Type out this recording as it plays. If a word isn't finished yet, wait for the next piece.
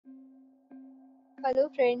Hello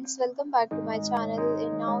friends, welcome back to my channel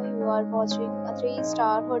and now you are watching a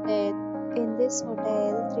 3-star hotel. In this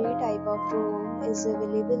hotel, 3 type of room is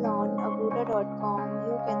available on agoda.com.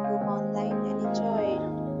 You can book online and enjoy it.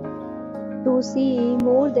 To see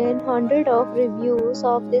more than 100 of reviews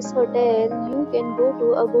of this hotel, you can go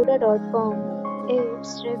to agoda.com.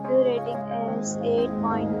 Its review rating is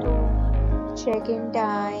 8.2. Check-in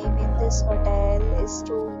time in this hotel is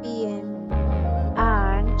 2 p.m.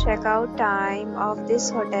 and check-out time of this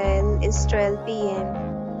hotel is 12 p.m.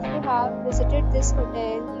 If you have visited this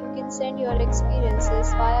hotel, you can send your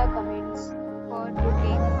experiences via comments. For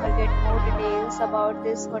booking or get more details about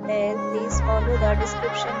this hotel, please follow the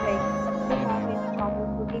description link. If you have any trouble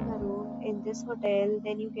booking a room in this hotel,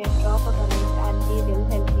 then you can drop a comment and we will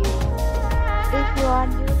help you. If you are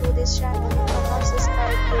new to this channel or not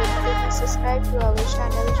subscribed yet, then you subscribe to our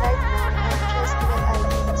channel right now and press the bell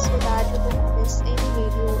icon so that you don't miss any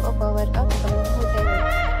video of our upcoming hotel.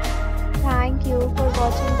 Thank you for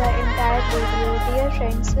watching the entire video. Dear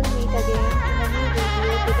friends, we'll meet again in a new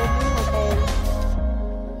video with a new